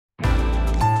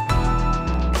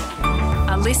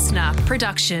listener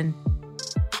production.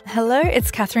 Hello, it's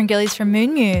Catherine Gillies from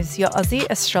Moon Muse, your Aussie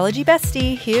astrology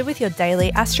bestie, here with your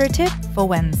daily astro tip for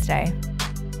Wednesday.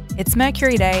 It's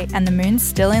Mercury Day and the moon's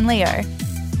still in Leo.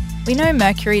 We know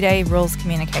Mercury Day rules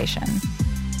communication.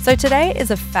 So today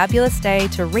is a fabulous day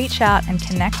to reach out and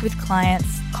connect with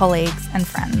clients, colleagues, and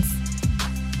friends.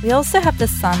 We also have the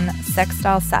Sun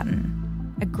sextile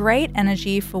Saturn, a great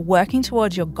energy for working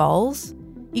towards your goals.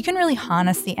 You can really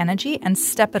harness the energy and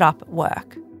step it up at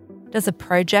work. Does a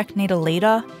project need a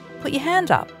leader? Put your hand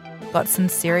up. Got some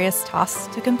serious tasks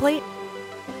to complete?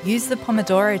 Use the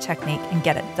Pomodoro technique and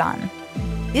get it done.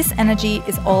 This energy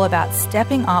is all about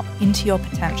stepping up into your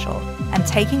potential and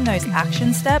taking those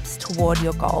action steps toward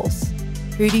your goals.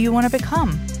 Who do you want to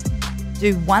become?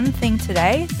 Do one thing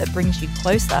today that brings you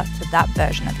closer to that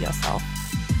version of yourself.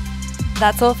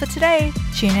 That's all for today.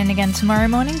 Tune in again tomorrow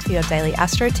morning for your daily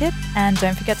astro tip, and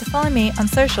don't forget to follow me on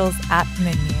socials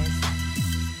 @MoonMuse.